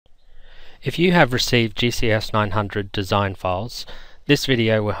If you have received GCS900 design files, this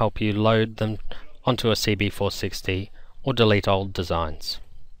video will help you load them onto a CB460 or delete old designs.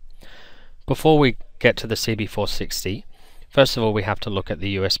 Before we get to the CB460, first of all we have to look at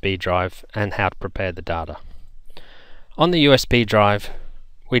the USB drive and how to prepare the data. On the USB drive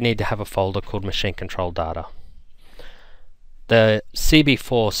we need to have a folder called Machine Control Data. The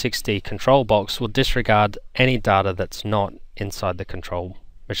CB460 control box will disregard any data that's not inside the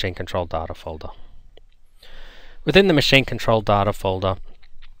Machine Control Data folder. Within the Machine Control Data folder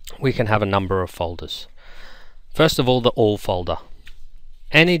we can have a number of folders. First of all, the All folder.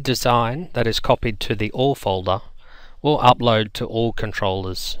 Any design that is copied to the All folder will upload to all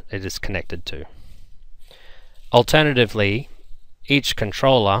controllers it is connected to. Alternatively, each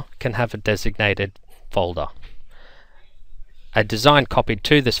controller can have a designated folder. A design copied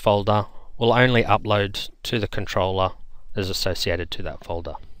to this folder will only upload to the controller that is associated to that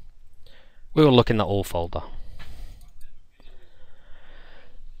folder. We will look in the All folder.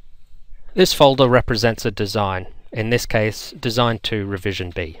 This folder represents a design, in this case Design 2 Revision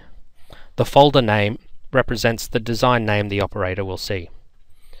B. The folder name represents the design name the operator will see.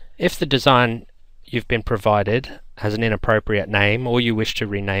 If the design you've been provided has an inappropriate name or you wish to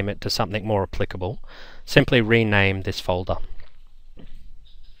rename it to something more applicable, simply rename this folder.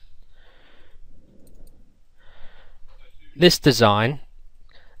 This design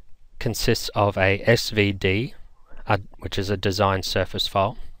consists of a SVD, which is a design surface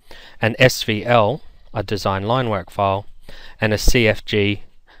file, an SVL, a design line work file, and a CFG,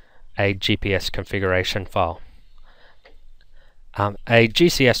 a GPS configuration file. A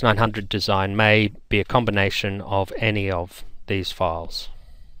GCS900 design may be a combination of any of these files.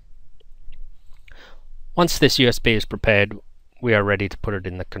 Once this USB is prepared, we are ready to put it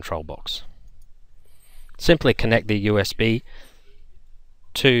in the control box. Simply connect the USB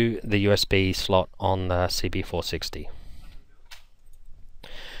to the USB slot on the CB460.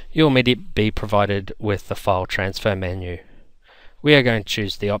 You'll immediately be provided with the file transfer menu. We are going to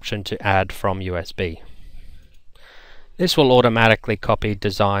choose the option to add from USB. This will automatically copy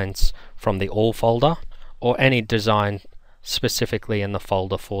designs from the All folder or any design specifically in the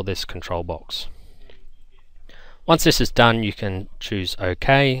folder for this control box. Once this is done, you can choose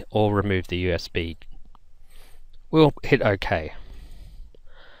OK or remove the USB. We'll hit OK.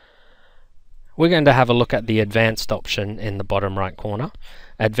 We're going to have a look at the Advanced option in the bottom right corner.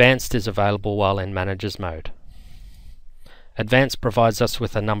 Advanced is available while in Manager's mode. Advanced provides us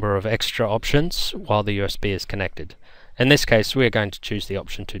with a number of extra options while the USB is connected. In this case, we are going to choose the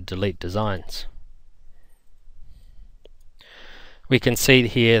option to delete designs. We can see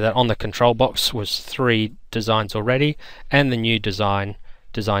here that on the control box was 3 designs already, and the new design,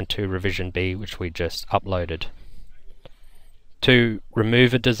 Design 2 Revision B, which we just uploaded. To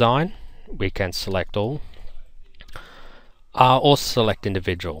remove a design, we can select all, or select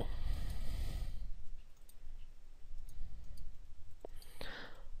individual.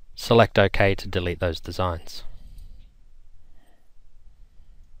 Select OK to delete those designs.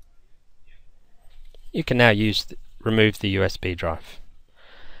 You can now remove the USB drive.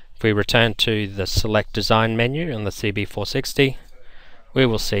 If we return to the Select Design menu on the CB460, we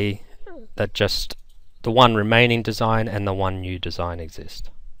will see that just the one remaining design and the one new design exist.